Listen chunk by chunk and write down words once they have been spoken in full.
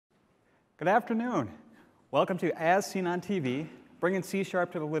Good afternoon. Welcome to As Seen on TV, bringing C# to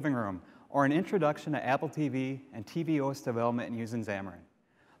the living room, or an introduction to Apple TV and tvOS development and using Xamarin.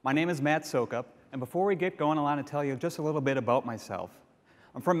 My name is Matt Soucoup, and before we get going, I want to tell you just a little bit about myself.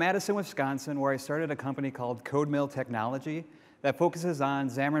 I'm from Madison, Wisconsin, where I started a company called CodeMill Technology that focuses on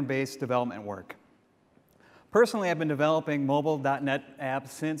Xamarin-based development work. Personally, I've been developing mobile.NET apps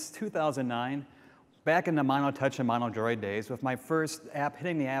since 2009, back in the MonoTouch and MonoDroid days, with my first app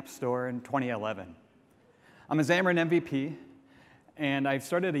hitting the App Store in 2011. I'm a Xamarin MVP, and I've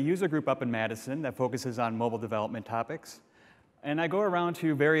started a user group up in Madison that focuses on mobile development topics. And I go around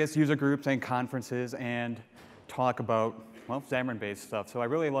to various user groups and conferences and talk about, well, Xamarin-based stuff. So I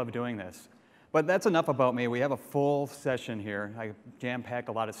really love doing this. But that's enough about me. We have a full session here. I jam-packed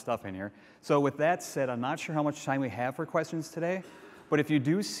a lot of stuff in here. So with that said, I'm not sure how much time we have for questions today. But if you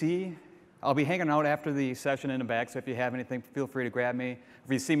do see, I'll be hanging out after the session in the back, so if you have anything, feel free to grab me.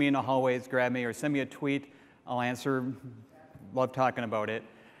 If you see me in the hallways, grab me or send me a tweet. I'll answer. Love talking about it.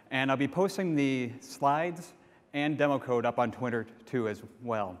 And I'll be posting the slides and demo code up on Twitter too as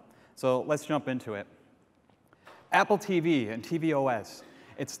well. So let's jump into it. Apple TV and tvOS.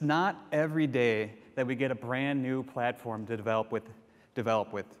 It's not every day that we get a brand new platform to develop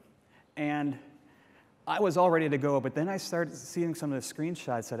with. And I was all ready to go, but then I started seeing some of the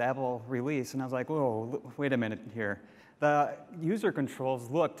screenshots that Apple released, and I was like, whoa, wait a minute here. The user controls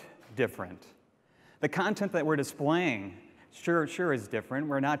looked different. The content that we're displaying sure is different.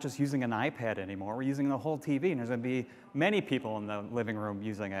 We're not just using an iPad anymore. We're using the whole TV, and there's going to be many people in the living room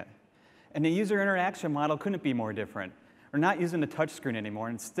using it. And the user interaction model couldn't be more different. We're not using the touch screen anymore.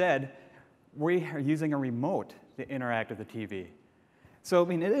 Instead, we are using a remote to interact with the TV. So, I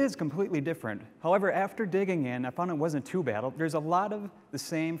mean, it is completely different. However, after digging in, I found it wasn't too bad. There's a lot of the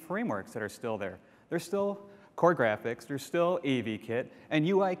same frameworks that are still there. There's still core graphics, there's still AVKit, and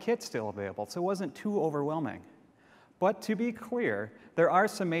UIKit still available, so it wasn't too overwhelming. But to be clear, there are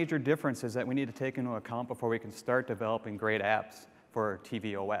some major differences that we need to take into account before we can start developing great apps for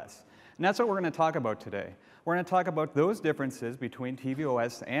tvOS. And that's what we're going to talk about today. We're going to talk about those differences between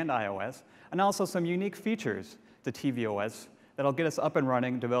tvOS and iOS, and also some unique features to tvOS that'll get us up and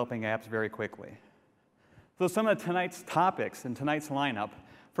running, developing apps very quickly. So some of tonight's topics in tonight's lineup.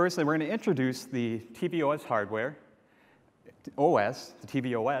 Firstly, we're going to introduce the tvOS hardware, OS, the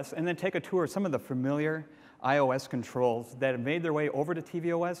tvOS, and then take a tour of some of the familiar iOS controls that have made their way over to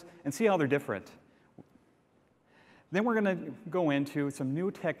tvOS and see how they're different. Then we're going to go into some new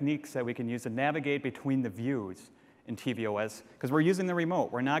techniques that we can use to navigate between the views in tvOS, because we're using the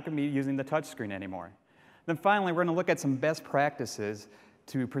remote. We're not going to be using the touchscreen anymore. Then finally, we're going to look at some best practices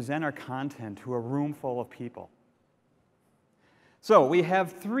to present our content to a room full of people. So we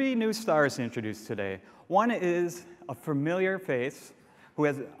have three new stars to introduce today. One is a familiar face who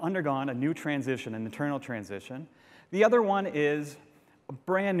has undergone a new transition, an internal transition. The other one is a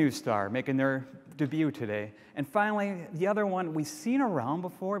brand new star making their debut today. And finally, the other one we've seen around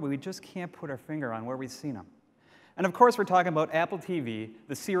before, but we just can't put our finger on where we've seen them. And of course, we're talking about Apple TV,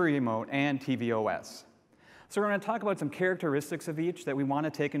 the Siri remote, and tvOS. So we're going to talk about some characteristics of each that we want to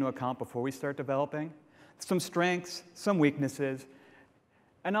take into account before we start developing, some strengths, some weaknesses,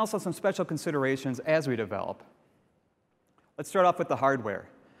 and also some special considerations as we develop. Let's start off with the hardware.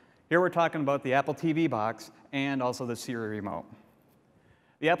 Here we're talking about the Apple TV box and also the Siri remote.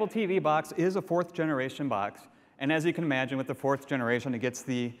 The Apple TV box is a 4th generation box, and as you can imagine, with the 4th generation, it gets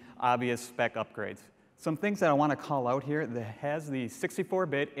the obvious spec upgrades. Some things that I want to call out here, that has the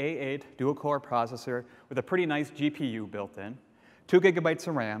 64-bit A8 dual-core processor with a pretty nice GPU built in, 2 GB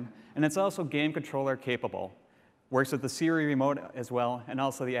of RAM, and it's also game controller capable. Works with the Siri remote as well, and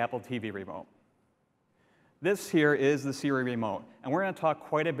also the Apple TV remote. This here is the Siri remote, and we're going to talk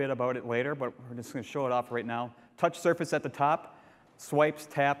quite a bit about it later, but we're just going to show it off right now. Touch surface at the top, swipes,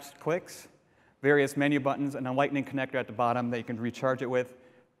 taps, clicks, various menu buttons, and a lightning connector at the bottom that you can recharge it with.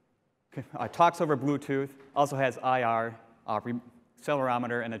 Talks over Bluetooth, also has IR,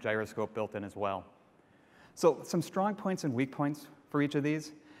 accelerometer, and a gyroscope built in as well. So some strong points and weak points for each of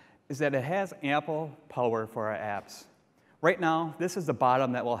these is that it has ample power for our apps. Right now, this is the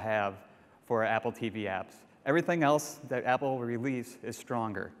bottom that we'll have for our Apple TV apps. Everything else that Apple will release is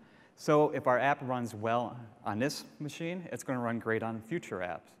stronger. So if our app runs well on this machine, it's going to run great on future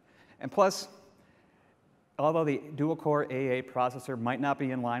apps. And plus, although the dual-core A8 processor might not be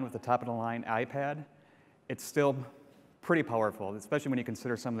in line with the top-of-the-line iPad, it's still pretty powerful, especially when you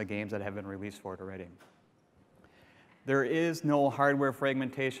consider some of the games that have been released for it already. There is no hardware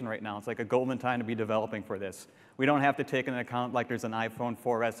fragmentation right now. It's like a golden time to be developing for this. We don't have to take into account like there's an iPhone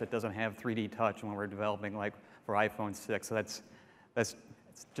 4S that doesn't have 3D touch when we're developing like for iPhone 6. So it's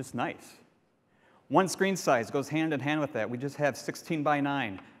just nice. One screen size goes hand in hand with that. We just have 16 by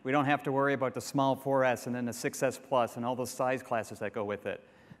 9. We don't have to worry about the small 4S and then the 6S Plus and all those size classes that go with it.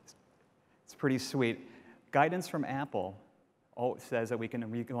 It's pretty sweet. Guidance from Apple says that we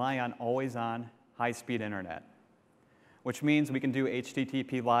can rely on always-on high-speed internet, which means we can do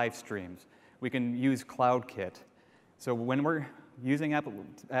HTTP live streams. We can use CloudKit. So when we're using Apple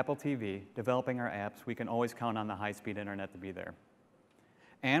TV, developing our apps, we can always count on the high-speed internet to be there.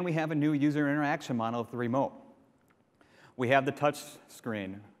 And we have a new user interaction model with the remote. We have the touch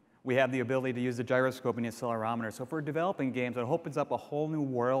screen. We have the ability to use the gyroscope and the accelerometer. So if we're developing games, it opens up a whole new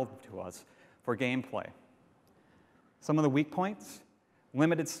world to us for gameplay. Some of the weak points: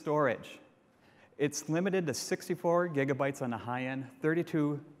 limited storage. It's limited to 64 gigabytes on the high end,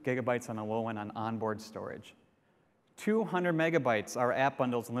 32 gigabytes on the low end on onboard storage. 200 megabytes our app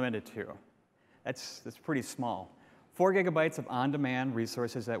bundle's limited to. That's pretty small. 4 gigabytes of on-demand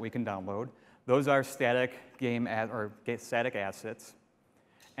resources that we can download. Those are static static assets.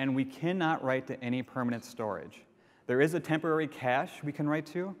 And we cannot write to any permanent storage. There is a temporary cache we can write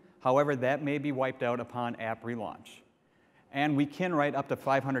to. However, that may be wiped out upon app relaunch. And we can write up to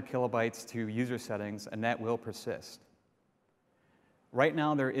 500 kilobytes to user settings, and that will persist. Right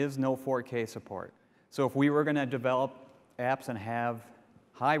now, there is no 4K support. So if we were going to develop apps and have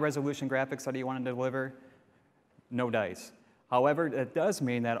high-resolution graphics that you want to deliver, no dice. However, it does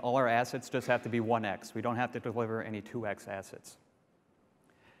mean that all our assets just have to be 1x. We don't have to deliver any 2x assets.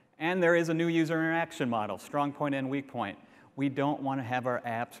 And there is a new user interaction model, strong point and weak point. We don't want to have our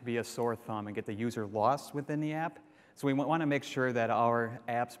apps be a sore thumb and get the user lost within the app. So we want to make sure that our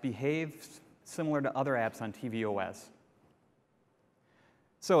apps behave similar to other apps on tvOS.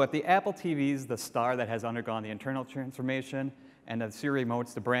 So if the Apple TV is the star that has undergone the internal transformation, and the Siri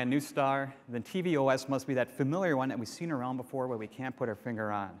Remote's the brand new star, then tvOS must be that familiar one that we've seen around before but we can't put our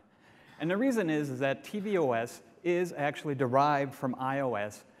finger on. And the reason is that tvOS is actually derived from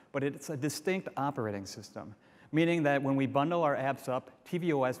iOS, but it's a distinct operating system, meaning that when we bundle our apps up,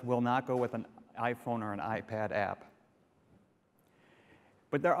 tvOS will not go with an iPhone or an iPad app.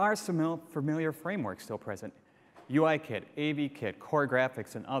 But there are some familiar frameworks still present: UIKit, AVKit, Core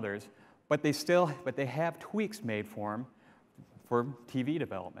Graphics, and others, but they have tweaks made for them for TV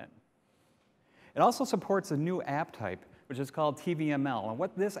development. It also supports a new app type, which is called tvML. And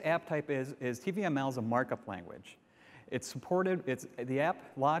what this app type is tvML is a markup language. The app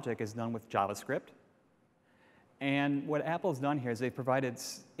logic is done with JavaScript. And what Apple's done here is they've provided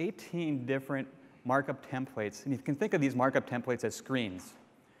 18 different markup templates. And you can think of these markup templates as screens.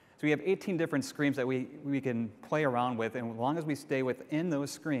 So we have 18 different screens that we can play around with. And as long as we stay within those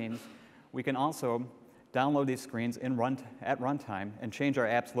screens, we can also download these screens at runtime and change our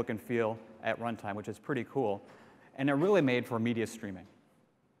app's look and feel at runtime, which is pretty cool. And they're really made for media streaming.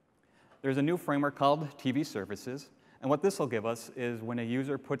 There's a new framework called TV Services. And what this will give us is when a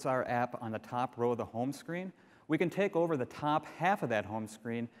user puts our app on the top row of the home screen, we can take over the top half of that home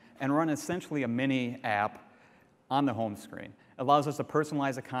screen and run essentially a mini app on the home screen. It allows us to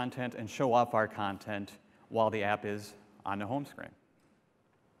personalize the content and show off our content while the app is on the home screen.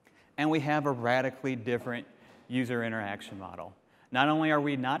 And we have a radically different user interaction model. Not only are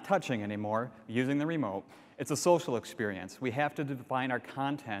we not touching anymore using the remote, it's a social experience. We have to define our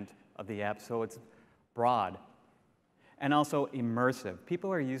content of the app so it's broad and also immersive.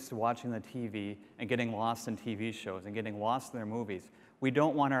 People are used to watching the TV and getting lost in TV shows and getting lost in their movies. We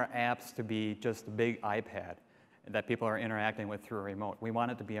don't want our apps to be just a big iPad that people are interacting with through a remote. We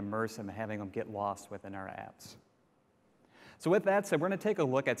want it to be immersive and having them get lost within our apps. So with that said, we're going to take a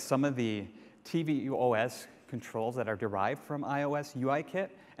look at some of the tvOS controls that are derived from iOS UIKit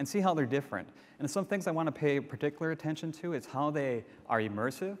and see how they're different. And some things I want to pay particular attention to is how they are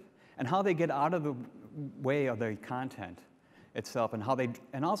immersive and how they get out of the way of the content itself,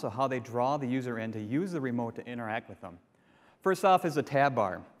 and also how they draw the user in to use the remote to interact with them. First off is the tab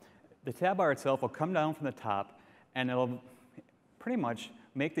bar. The tab bar itself will come down from the top, and it'll pretty much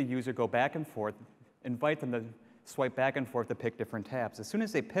make the user go back and forth, invite them to swipe back and forth to pick different tabs. As soon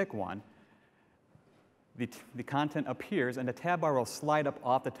as they pick one, the content appears, and the tab bar will slide up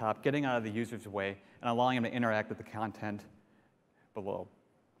off the top, getting out of the user's way and allowing them to interact with the content below.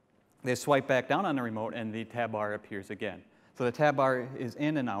 They swipe back down on the remote, and the tab bar appears again. So the tab bar is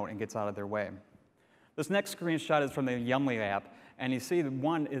in and out and gets out of their way. This next screenshot is from the Yumly app, and you see that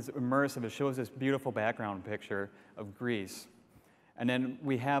one is immersive. It shows this beautiful background picture of Greece. And then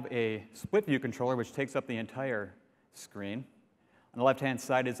we have a split view controller, which takes up the entire screen. On the left-hand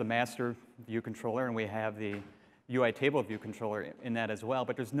side is a master view controller, and we have the UI table view controller in that as well,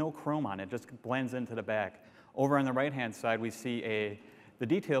 but there's no Chrome on it. It just blends into the back. Over on the right-hand side, we see the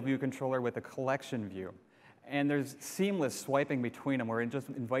detail view controller with a collection view. And there's seamless swiping between them where it just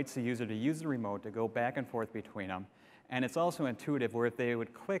invites the user to use the remote to go back and forth between them. And it's also intuitive where if they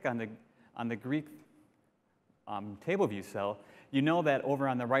would click on the Greek table view cell, you know that over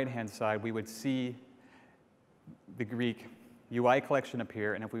on the right-hand side, we would see the Greek UI collection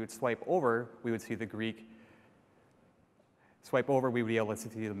appear, and if we would swipe over, we would see the Greek. Swipe over, we would be able to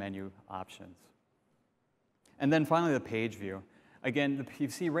see the menu options. And then finally, the page view. Again, you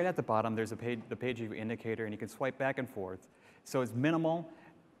see right at the bottom, there's the page view indicator, and you can swipe back and forth. So it's minimal,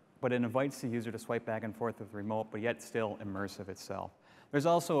 but it invites the user to swipe back and forth with the remote, but yet still immersive itself. There's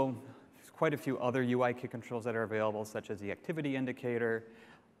also quite a few other UI kit controls that are available, such as the activity indicator.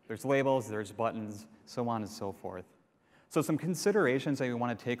 There's labels, there's buttons, so on and so forth. So some considerations that we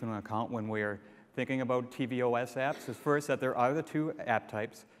want to take into account when we're thinking about tvOS apps is first that there are the two app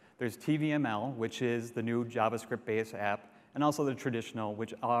types. There's tvML, which is the new JavaScript-based app, and also the traditional,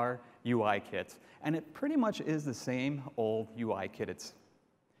 which are UI kits. And it pretty much is the same old UI kit.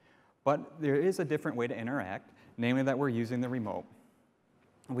 But there is a different way to interact, namely that we're using the remote.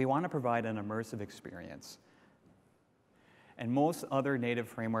 We want to provide an immersive experience. And most other native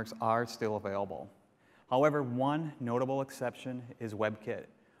frameworks are still available. However, one notable exception is WebKit.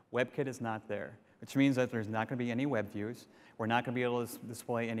 WebKit is not there, which means that there's not going to be any web views. We're not going to be able to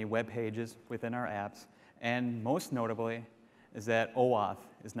display any web pages within our apps. And most notably is that OAuth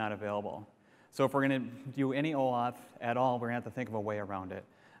is not available. So if we're going to do any OAuth at all, we're going to have to think of a way around it.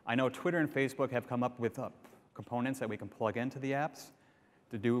 I know Twitter and Facebook have come up with components that we can plug into the apps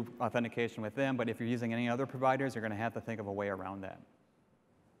to do authentication with them, but if you're using any other providers, you're going to have to think of a way around that.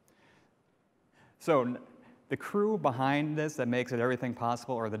 So the crew behind this that makes it everything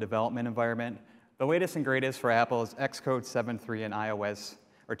possible, or the development environment, the latest and greatest for Apple is Xcode 7.3 and iOS,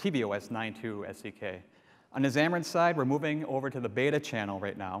 or tvOS 9.2 SDK. On the Xamarin side, we're moving over to the beta channel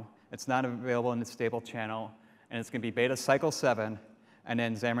right now. It's not available in the stable channel, and it's going to be beta cycle 7, and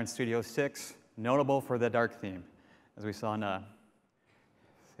then Xamarin Studio 6, notable for the dark theme, as we saw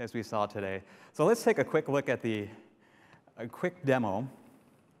today. So let's take a quick look at a quick demo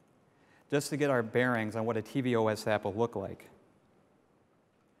just to get our bearings on what a tvOS app will look like.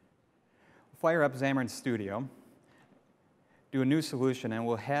 Fire up Xamarin Studio, do a new solution, and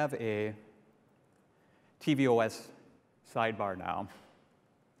we'll have a tvOS sidebar now.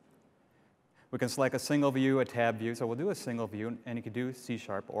 We can select a single view, a tab view, so we'll do a single view, and you can do C#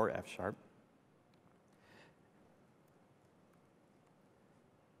 or F#.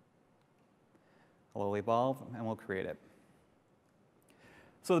 We'll evolve, and we'll create it.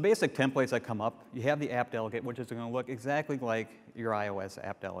 So the basic templates that come up, you have the app delegate, which is going to look exactly like your iOS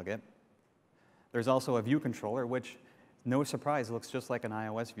app delegate. There's also a view controller, which, no surprise, looks just like an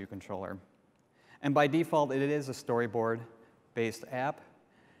iOS view controller. And by default, it is a storyboard-based app.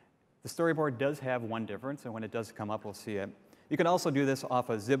 The storyboard does have one difference, and when it does come up, we'll see it. You can also do this off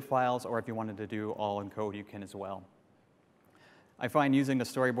of zip files, or if you wanted to do all in code, you can as well. I find using the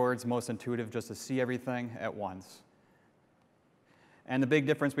storyboards most intuitive just to see everything at once. And the big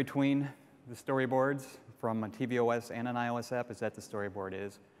difference between the storyboards from a tvOS and an iOS app is that the storyboard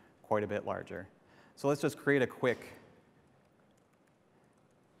is quite a bit larger. So let's just create a quick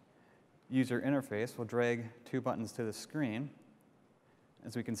user interface. We'll drag two buttons to the screen.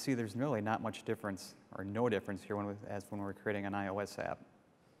 As we can see, there's really not much difference, or no difference here as when we're creating an iOS app.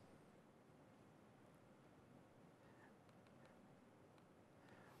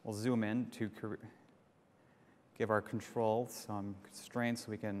 We'll zoom in to give our control some constraints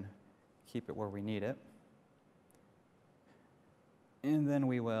so we can keep it where we need it. And then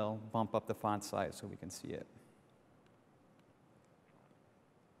we will bump up the font size so we can see it.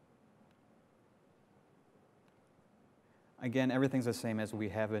 Again, everything's the same as we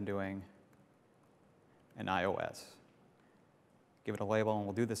have been doing in iOS. Give it a label, and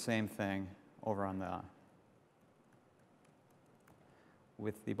we'll do the same thing over on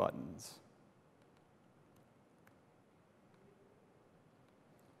with the buttons.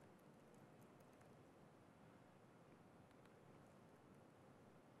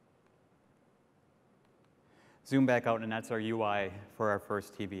 Zoom back out, and that's our UI for our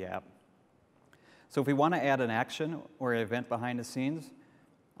first TV app. So if we want to add an action or an event behind the scenes,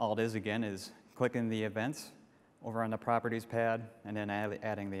 all it is, again, is clicking the events over on the Properties pad and then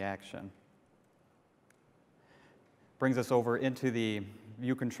adding the action. Brings us over into the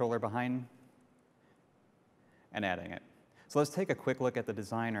view controller behind and adding it. So let's take a quick look at the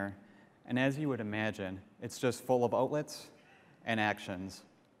designer. And as you would imagine, it's just full of outlets and actions,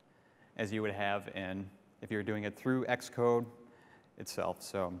 as you would have if you're doing it through Xcode itself.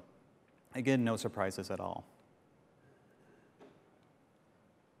 So again, no surprises at all.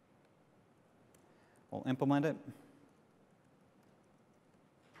 We'll implement it.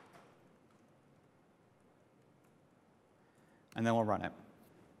 And then we'll run it.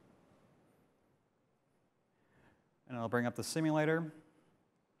 And I'll bring up the simulator.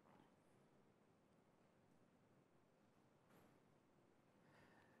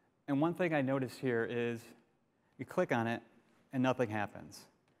 And one thing I notice here is you click on it and nothing happens.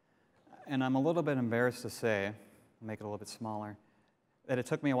 And I'm a little bit embarrassed to say, I'll make it a little bit smaller, that it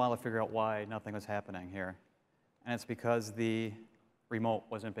took me a while to figure out why nothing was happening here. And it's because the remote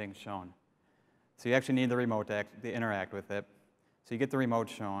wasn't being shown. So you actually need the remote to interact with it. So you get the remote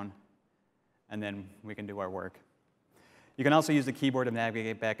shown, and then we can do our work. You can also use the keyboard to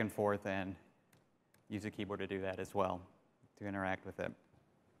navigate back and forth and use the keyboard to do that as well, to interact with it.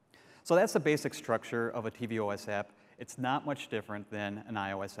 So that's the basic structure of a tvOS app. It's not much different than an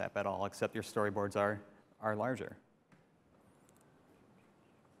iOS app at all, except your storyboards are larger.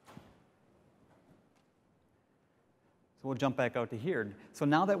 So we'll jump back out to here. So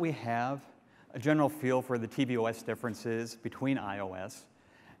now that we have a general feel for the tvOS differences between iOS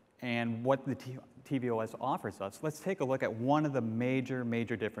and what the tvOS offers us, let's take a look at one of the major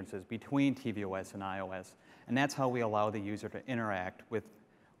differences between tvOS and iOS, and that's how we allow the user to interact with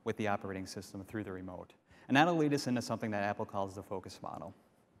the operating system through the remote. And that'll lead us into something that Apple calls the focus model.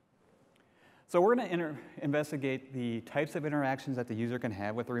 So we're going to investigate the types of interactions that the user can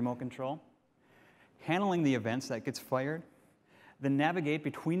have with the remote control, handling the events that gets fired, then navigate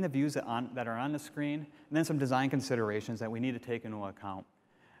between the views that are on the screen, and then some design considerations that we need to take into account.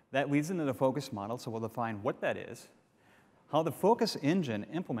 That leads into the focus model, so we'll define what that is, how the focus engine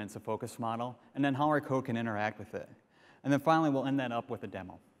implements the focus model, and then how our code can interact with it. And then finally, we'll end that up with a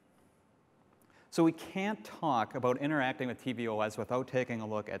demo. So we can't talk about interacting with tvOS without taking a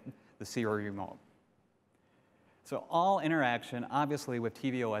look at the Siri remote. So all interaction, obviously, with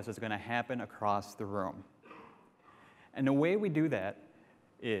tvOS is going to happen across the room. And the way we do that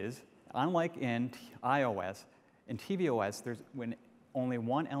is, unlike in iOS, in tvOS, there's when only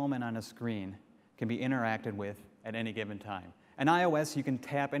one element on a screen can be interacted with at any given time. In iOS, you can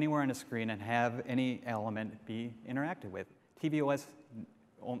tap anywhere on a screen and have any element be interacted with. tvOS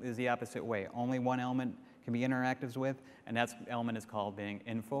is the opposite way. Only one element can be interacted with, and that element is called being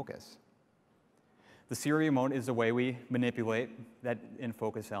in focus. The Siri remote is the way we manipulate that in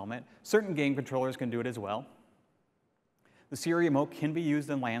focus element. Certain game controllers can do it as well. The Siri remote can be used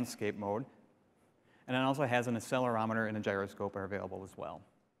in landscape mode, and it also has an accelerometer and a gyroscope are available as well.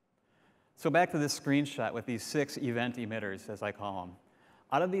 So back to this screenshot with these 6 event emitters, as I call them.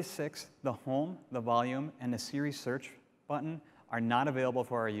 Out of these 6, the home, the volume, and the Siri search button are not available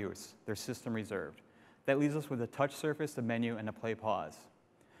for our use. They're system reserved. That leaves us with the touch surface, the menu, and the play pause.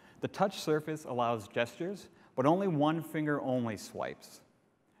 The touch surface allows gestures, but only one finger only swipes.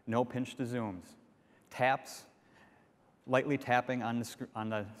 No pinch to zooms. Taps, lightly tapping on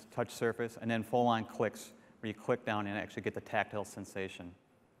the touch surface, and then full-on clicks, where you click down and actually get the tactile sensation.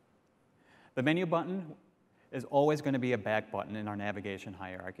 The menu button is always going to be a back button in our navigation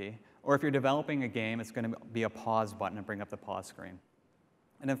hierarchy. Or if you're developing a game, it's going to be a pause button to bring up the pause screen.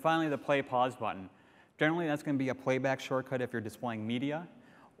 And then finally, the play pause button. Generally, that's going to be a playback shortcut if you're displaying media.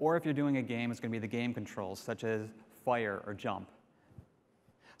 Or if you're doing a game, it's going to be the game controls, such as fire or jump.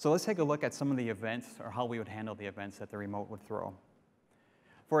 So let's take a look at some of the events, or how we would handle the events that the remote would throw.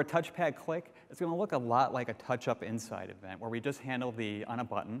 For a touchpad click, it's going to look a lot like a touch-up inside event, where we just handle on a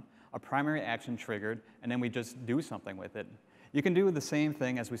button, a primary action triggered, and then we just do something with it. You can do the same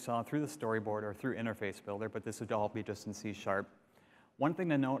thing as we saw through the storyboard or through Interface Builder, but this would all be just in C#. One thing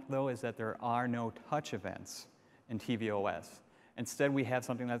to note, though, is that there are no touch events in tvOS. Instead, we have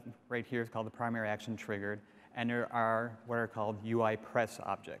something that right here is called the primary action triggered, and there are what are called UI press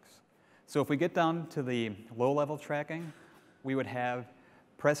objects. So if we get down to the low-level tracking, we would have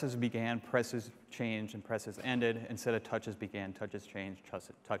presses began, presses changed, and presses ended, instead of touches began, touches changed,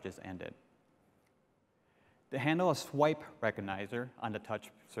 touches ended. To handle a swipe recognizer on the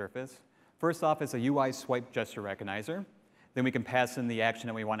touch surface, first off is a UI swipe gesture recognizer. Then we can pass in the action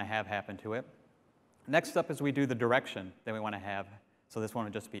that we want to have happen to it. Next up is we do the direction that we want to have. So this one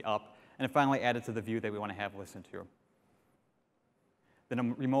would just be up. And then finally add it to the view that we want to have listened to. Then a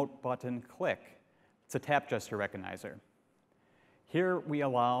remote button click. It's a tap gesture recognizer. Here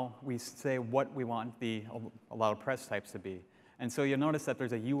we say what we want the allowed press types to be. And so you'll notice that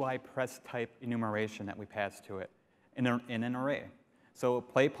there's a UI press type enumeration that we pass to it in an array. So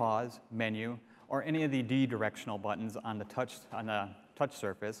play, pause, menu, or any of the D-directional buttons on the touch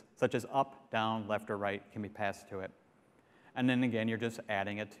surface, such as up, down, left, or right, can be passed to it. And then again, you're just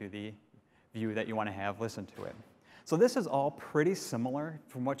adding it to the view that you want to have listen to it. So this is all pretty similar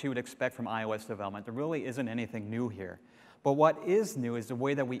from what you would expect from iOS development. There really isn't anything new here. But what is new is the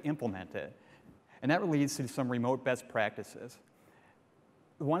way that we implement it. And that leads to some remote best practices.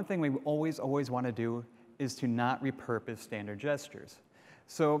 The one thing we always want to do is to not repurpose standard gestures.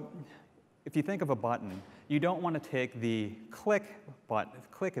 So if you think of a button, you don't want to take the click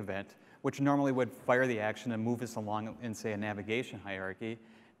event, which normally would fire the action and move us along in, say, a navigation hierarchy,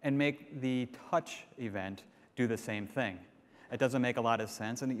 and make the touch event do the same thing. It doesn't make a lot of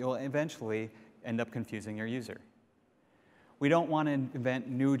sense, and you'll eventually end up confusing your user. We don't want to invent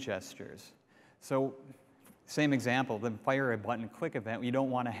new gestures. So same example, the fire a button click event, you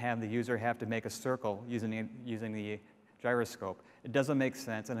don't want to have the user have to make a circle using the gyroscope. It doesn't make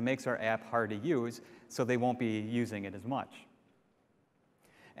sense, and it makes our app hard to use, so they won't be using it as much.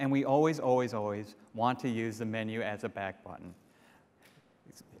 And we always want to use the menu as a back button.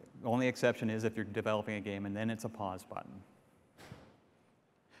 The only exception is if you're developing a game, and then it's a pause button.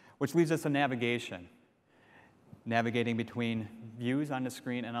 Which leaves us to navigation. Navigating between views on the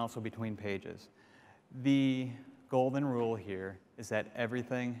screen and also between pages. The golden rule here is that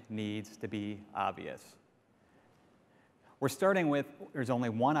everything needs to be obvious. We're starting with, there's only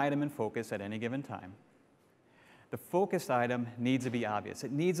one item in focus at any given time. The focused item needs to be obvious.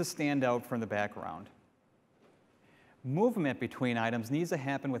 It needs to stand out from the background. Movement between items needs to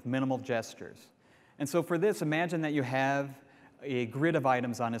happen with minimal gestures. And so for this, imagine that you have a grid of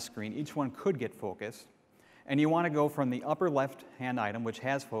items on a screen. Each one could get focused. And you want to go from the upper left-hand item, which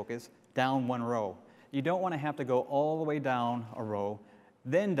has focus, down one row. You don't want to have to go all the way down a row,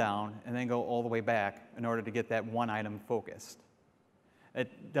 then down, and then go all the way back in order to get that one item focused.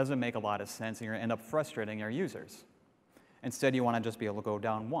 It doesn't make a lot of sense, and you're going to end up frustrating your users. Instead, you want to just be able to go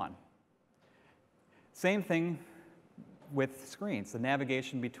down one. Same thing with screens. The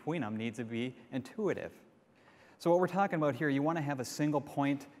navigation between them needs to be intuitive. So what we're talking about here, you want to have a single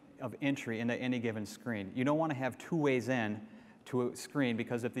point of entry into any given screen. You don't want to have two ways in to a screen,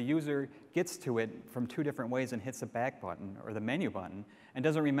 because if the user gets to it from two different ways and hits the back button or the menu button and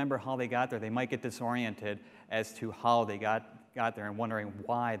doesn't remember how they got there, they might get disoriented as to how they got there and wondering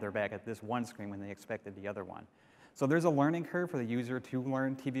why they're back at this one screen when they expected the other one. So there's a learning curve for the user to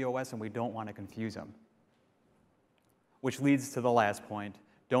learn tvOS, and we don't want to confuse them. Which leads to the last point,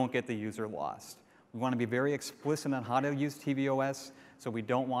 don't get the user lost. We want to be very explicit on how to use tvOS, so we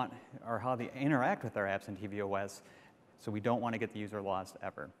don't want, or how they interact with our apps in tvOS, so we don't want to get the user lost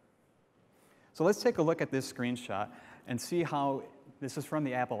ever. So let's take a look at this screenshot and see how, this is from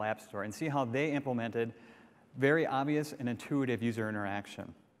the Apple App Store, and see how they implemented very obvious and intuitive user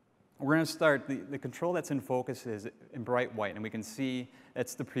interaction. We're going to start, the control that's in focus is in bright white, and we can see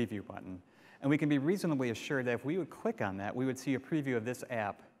that's the preview button. And we can be reasonably assured that if we would click on that, we would see a preview of this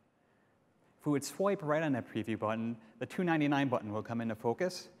app. If we would swipe right on that preview button, the $2.99 button will come into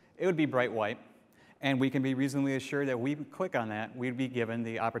focus. It would be bright white, and we can be reasonably assured that we would click on that, we'd be given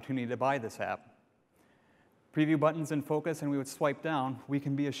the opportunity to buy this app. Preview button's in focus, and we would swipe down, we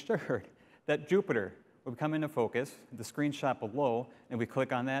can be assured that Jupyter would come into focus, the screenshot below, and we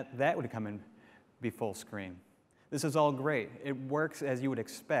click on that, that would come in, be full screen. This is all great. It works as you would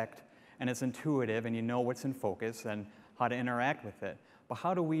expect, and it's intuitive, and you know what's in focus and how to interact with it. But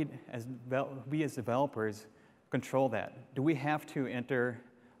how do we as developers control that? Do we have to enter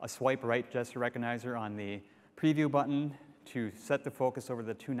a swipe right gesture recognizer on the preview button to set the focus over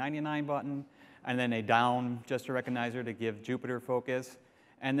the $2.99 button, and then a down gesture recognizer to give Jupyter focus?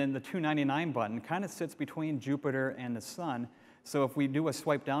 And then the $2.99 button kind of sits between Jupyter and the sun, so if we do a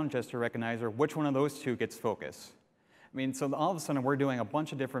swipe down gesture recognizer, which one of those two gets focus? I mean, so all of a sudden we're doing a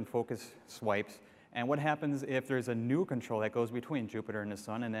bunch of different focus swipes, and what happens if there's a new control that goes between Jupyter and the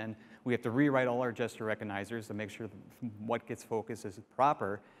sun, and then we have to rewrite all our gesture recognizers to make sure what gets focused is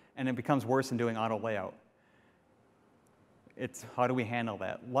proper, and it becomes worse than doing auto layout. It's how do we handle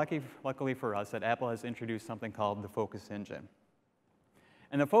that? Luckily for us, that Apple has introduced something called the Focus Engine.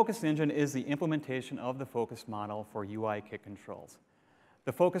 And the Focus Engine is the implementation of the focus model for UI kit controls.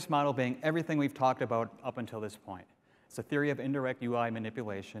 The focus model being everything we've talked about up until this point. It's a theory of indirect UI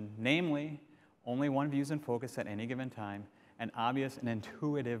manipulation, namely, only one view is in focus at any given time, and obvious and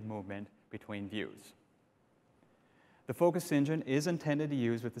intuitive movement between views. The Focus Engine is intended to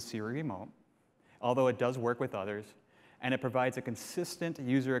use with the Siri remote, although it does work with others, and it provides a consistent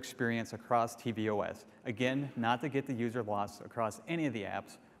user experience across tvOS. Again, not to get the user lost across any of the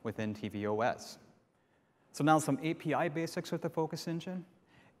apps within tvOS. So now some API basics with the Focus Engine.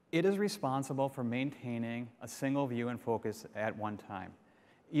 It is responsible for maintaining a single view in focus at one time.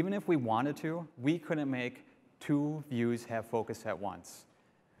 Even if we wanted to, we couldn't make two views have focus at once.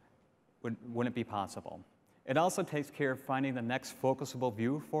 Wouldn't be possible. It also takes care of finding the next focusable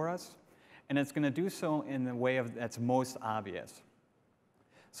view for us, and it's going to do so in the way that's most obvious.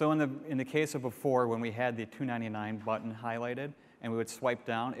 So in the case of before, when we had the 299 button highlighted and we would swipe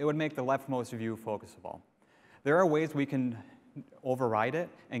down, it would make the leftmost view focusable. There are ways we can override it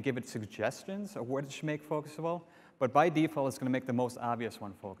and give it suggestions of what it should make focusable, but by default, it's going to make the most obvious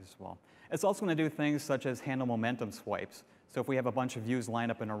one focusable. It's also going to do things such as handle momentum swipes. So if we have a bunch of views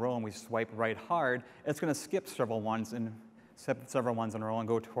lined up in a row and we swipe right hard, it's going to skip several ones in a row and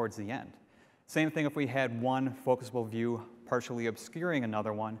go towards the end. Same thing if we had one focusable view partially obscuring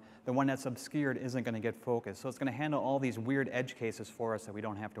another one, the one that's obscured isn't going to get focused. So it's going to handle all these weird edge cases for us that we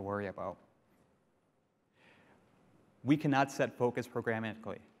don't have to worry about. We cannot set focus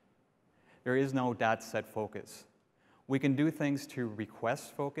programmatically. There is no .set focus. We can do things to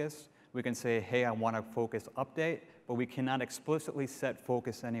request focus. We can say, hey, I want a focus update, but we cannot explicitly set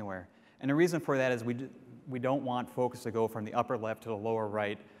focus anywhere. And the reason for that is we don't want focus to go from the upper left to the lower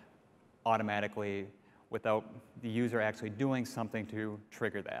right automatically without the user actually doing something to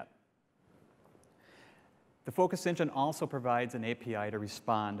trigger that. The focus engine also provides an API to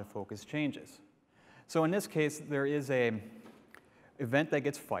respond to focus changes. So in this case, there is an event that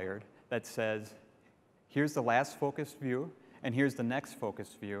gets fired that says, here's the last focused view, and here's the next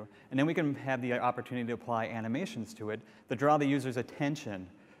focused view. And then we can have the opportunity to apply animations to it to draw the user's attention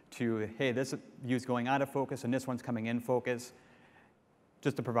to, hey, this view's going out of focus and this one's coming in focus,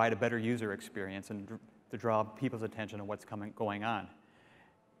 just to provide a better user experience and to draw people's attention to what's going on.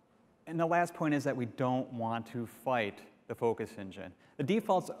 And the last point is that we don't want to fight the focus engine. The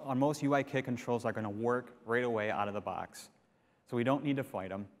defaults on most UI kit controls are going to work right away out of the box. So we don't need to fight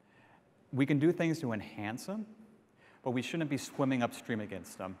them. We can do things to enhance them, but we shouldn't be swimming upstream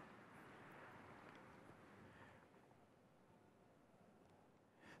against them.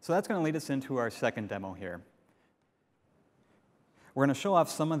 So that's going to lead us into our second demo here. We're going to show off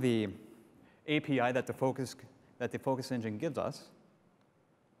some of the API that the focus engine gives us.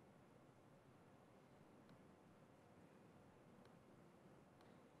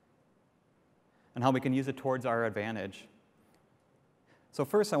 And how we can use it towards our advantage. So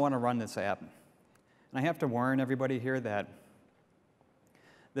first, I want to run this app. And I have to warn everybody here that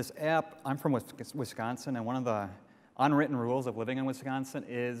this app, I'm from Wisconsin, and one of the unwritten rules of living in Wisconsin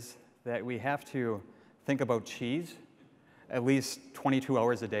is that we have to think about cheese at least 22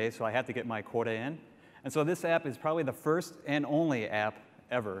 hours a day, so I have to get my quota in. And so this app is probably the first and only app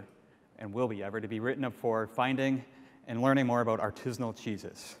ever, and will be ever, to be written up for finding and learning more about artisanal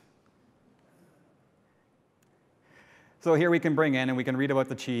cheeses. So here we can bring in and we can read about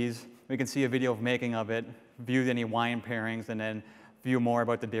the cheese. We can see a video of making of it, view any wine pairings, and then view more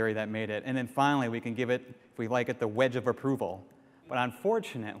about the dairy that made it. And then finally, we can give it, if we like it, the wedge of approval. But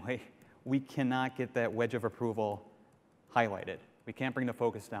unfortunately, we cannot get that wedge of approval highlighted. We can't bring the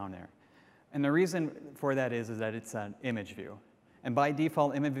focus down there. And the reason for that is that it's an image view. And by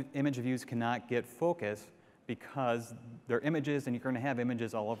default, image views cannot get focus because they're images, and you're going to have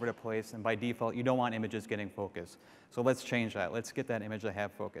images all over the place, and by default, you don't want images getting focus. So let's change that. Let's get that image to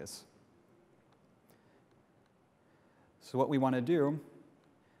have focus. So what we want to do,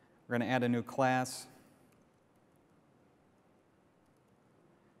 we're going to add a new class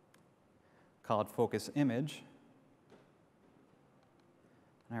called focus image.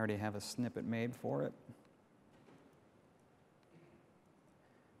 I already have a snippet made for it.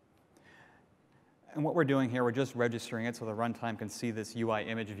 And what we're doing here, we're just registering it so the runtime can see this UI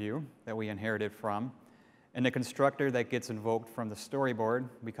image view that we inherited from. And the constructor that gets invoked from the storyboard,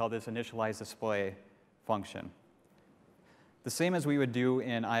 we call this initialize display function. The same as we would do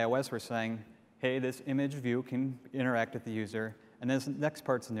in iOS, we're saying, hey, this image view can interact with the user. And this next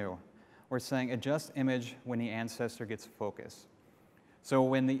part's new. We're saying adjust image when the ancestor gets focus. So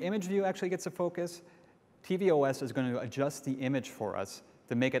when the image view actually gets a focus, tvOS is going to adjust the image for us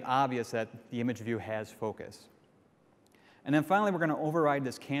to make it obvious that the image view has focus. And then finally, we're going to override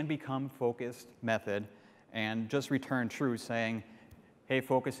this can become focused method and just return true, saying, hey,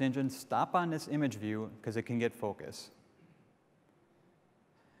 focus engine, stop on this image view because it can get focus.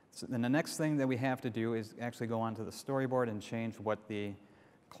 So then the next thing that we have to do is actually go onto the storyboard and change what the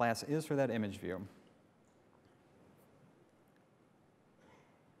class is for that image view.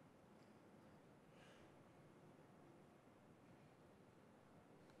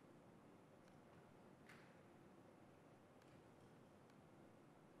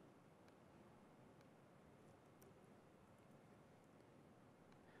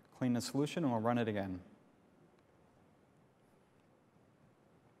 Clean the solution, and we'll run it again.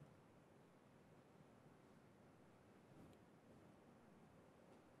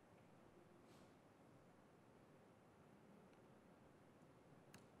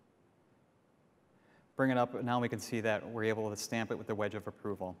 bring it up, now we can see that we're able to stamp it with the wedge of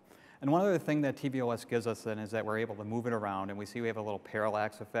approval. And one other thing that tvOS gives us then is that we're able to move it around, and we see we have a little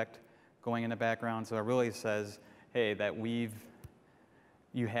parallax effect going in the background, so it really says, hey, that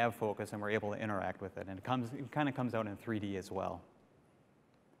you have focus and we're able to interact with it, and it kind of comes out in 3D as well.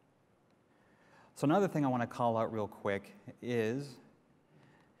 So another thing I want to call out real quick is,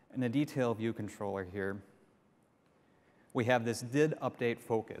 in the detail view controller here, we have this did update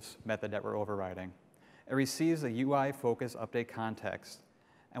focus method that we're overriding. It receives a UI focus update context,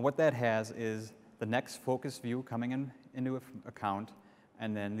 and what that has is the next focus view coming into account,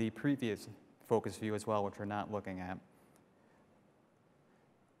 and then the previous focus view as well, which we're not looking at.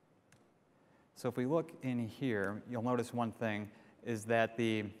 So if we look in here, you'll notice one thing is that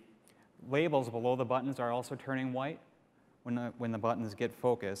the labels below the buttons are also turning white when the buttons get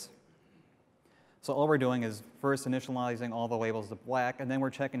focus. So all we're doing is first initializing all the labels to black, and then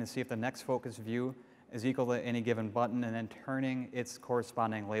we're checking to see if the next focus view is equal to any given button, and then turning its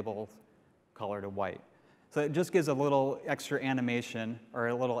corresponding label color to white. So it just gives a little extra animation or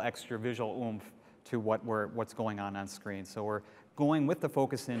a little extra visual oomph to what's going on screen. So we're going with the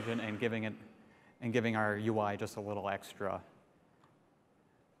focus engine and giving our UI just a little extra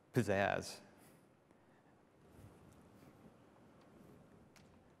pizzazz.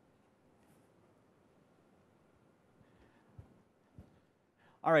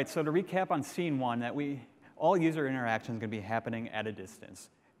 All right, so to recap on scene one, that all user interactions are going to be happening at a distance.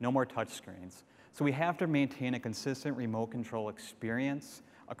 No more touch screens. So we have to maintain a consistent remote control experience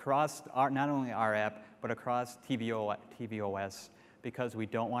across not only our app, but across tvOS, because we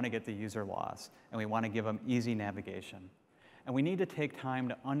don't want to get the user lost, and we want to give them easy navigation. And we need to take time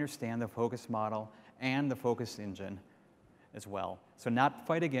to understand the focus model and the focus engine as well. So not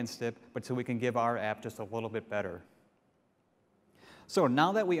fight against it, but so we can give our app just a little bit better. So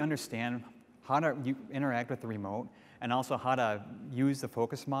now that we understand how to interact with the remote and also how to use the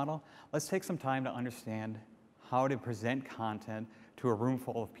focus model, let's take some time to understand how to present content to a room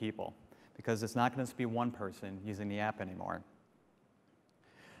full of people, because it's not going to be one person using the app anymore.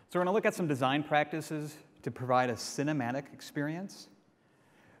 So we're going to look at some design practices to provide a cinematic experience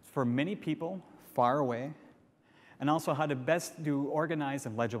for many people far away, and also how to best do organized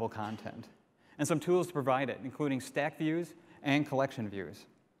and legible content, and some tools to provide it, including stack views and collection views.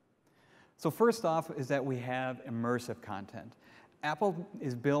 So first off is that we have immersive content. Apple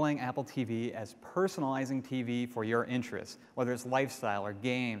is billing Apple TV as personalizing TV for your interests, whether it's lifestyle or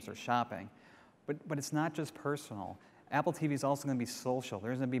games or shopping. But it's not just personal. Apple TV is also going to be social.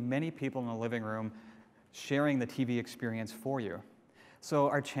 There's going to be many people in the living room sharing the TV experience for you. So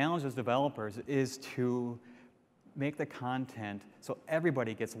our challenge as developers is to make the content so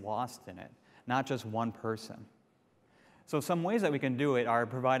everybody gets lost in it, not just one person. So some ways that we can do it are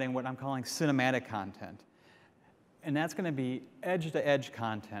providing what I'm calling cinematic content. And that's going to be edge-to-edge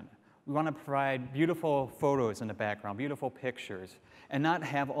content. We want to provide beautiful photos in the background, beautiful pictures, and not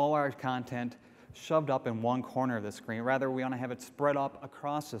have all our content shoved up in one corner of the screen. Rather, we want to have it spread up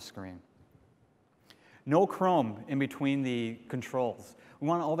across the screen. No chrome in between the controls. We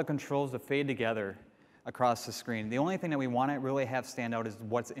want all the controls to fade together across the screen. The only thing that we want to really have stand out is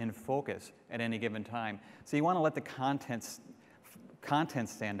what's in focus at any given time. So you want to let the content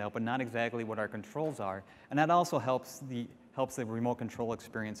stand out, but not exactly what our controls are. And that also helps the remote control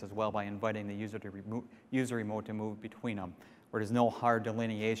experience as well by inviting the user remote to move between them, where there's no hard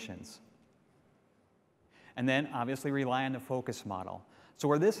delineations. And then obviously rely on the focus model. So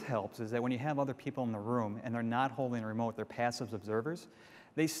where this helps is that when you have other people in the room and they're not holding a remote, they're passive observers,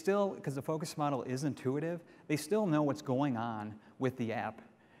 they still, because the focus model is intuitive, they still know what's going on with the app,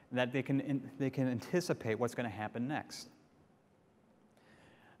 that they can anticipate what's going to happen next.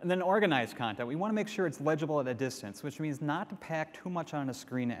 And then organized content. We want to make sure it's legible at a distance, which means not to pack too much on a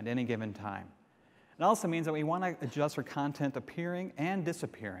screen at any given time. It also means that we want to adjust for content appearing and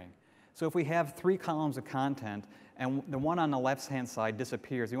disappearing. So if we have 3 columns of content and the one on the left-hand side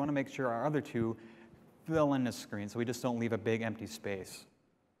disappears, we want to make sure our other 2 fill in the screen so we just don't leave a big empty space.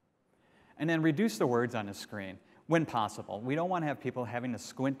 And then reduce the words on the screen when possible. We don't want to have people having to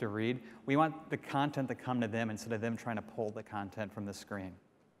squint to read. We want the content to come to them instead of them trying to pull the content from the screen.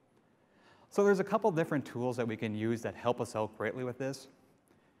 So there's a couple different tools that we can use that help us out greatly with this.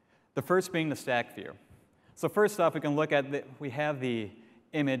 The first being the stack view. So first off, we can look at we have the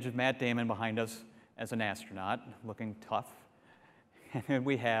image of Matt Damon behind us as an astronaut, looking tough. And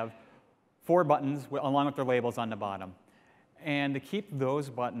we have 4 buttons along with their labels on the bottom. And to keep those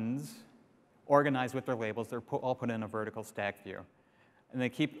buttons organized with their labels, they're all put in a vertical stack view. And to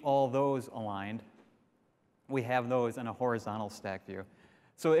keep all those aligned, we have those in a horizontal stack view.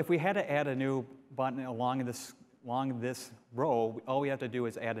 So if we had to add a new button along this row, all we have to do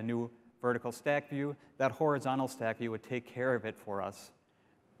is add a new vertical stack view. That horizontal stack view would take care of it for us,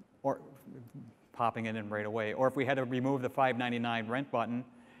 or popping it in right away. Or if we had to remove the $5.99 rent button,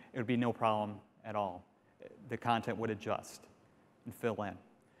 it would be no problem at all. The content would adjust and fill in.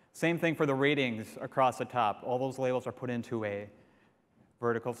 Same thing for the ratings across the top. All those labels are put into a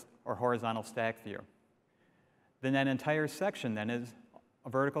vertical or horizontal stack view. Then that entire section then is a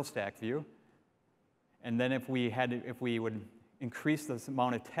vertical stack view. And then if we would increase the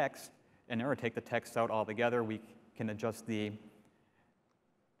amount of text in there or take the text out altogether, we can adjust the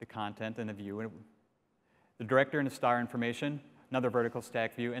content in the view. The director and the star information, another vertical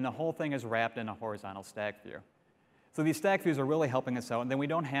stack view, and the whole thing is wrapped in a horizontal stack view. So these stack views are really helping us out, and then we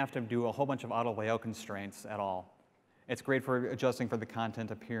don't have to do a whole bunch of auto layout constraints at all. It's great for adjusting for the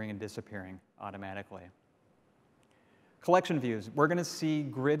content appearing and disappearing automatically. Collection views. We're going to see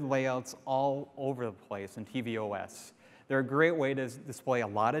grid layouts all over the place in tvOS. They're a great way to display a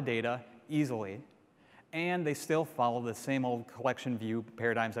lot of data easily, and they still follow the same old collection view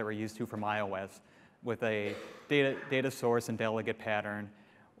paradigms that we're used to from iOS with a data source and delegate pattern.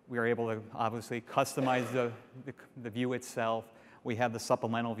 We are able to obviously customize the view itself. We have the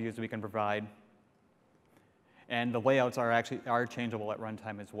supplemental views we can provide. And the layouts are changeable at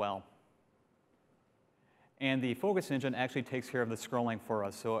runtime as well. And the focus engine actually takes care of the scrolling for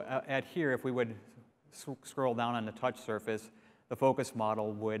us. So at here, if we would scroll down on the touch surface, the focus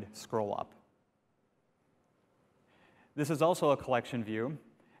model would scroll up. This is also a collection view.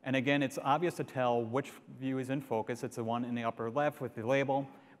 And again, it's obvious to tell which view is in focus. It's the one in the upper left with the label,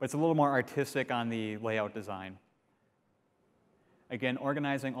 but it's a little more artistic on the layout design. Again,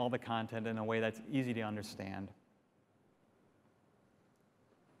 organizing all the content in a way that's easy to understand.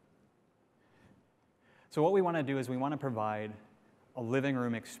 So what we want to do is we want to provide a living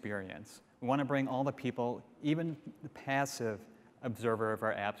room experience. We want to bring all the people, even the passive observer of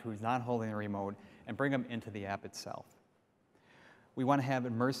our apps who's not holding a remote, and bring them into the app itself. We want to have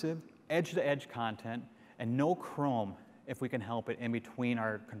immersive, edge-to-edge content, and no Chrome, if we can help it, in between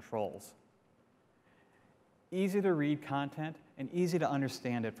our controls. Easy to read content and easy to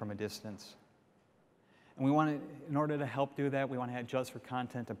understand it from a distance. And we want to, in order to help do that, we want to adjust for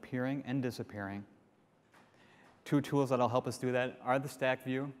content appearing and disappearing. Two tools that'll help us do that are the stack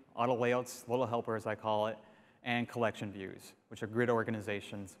view, auto layouts, little helper as I call it, and collection views, which are grid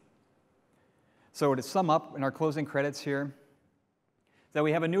organizations. So to sum up in our closing credits here, that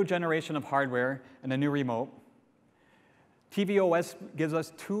we have a new generation of hardware and a new remote. tvOS gives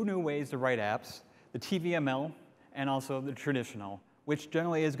us two new ways to write apps, the tvML and also the traditional, which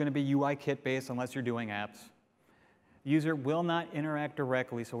generally is going to be UI kit based unless you're doing apps. The user will not interact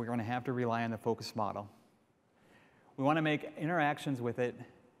directly, so we're going to have to rely on the focus model. We want to make interactions with it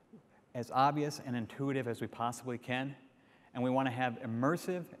as obvious and intuitive as we possibly can, and we want to have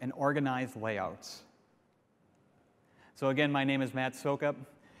immersive and organized layouts. So again, my name is Matt Soucoup.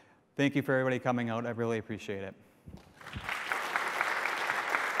 Thank you for everybody coming out. I really appreciate it.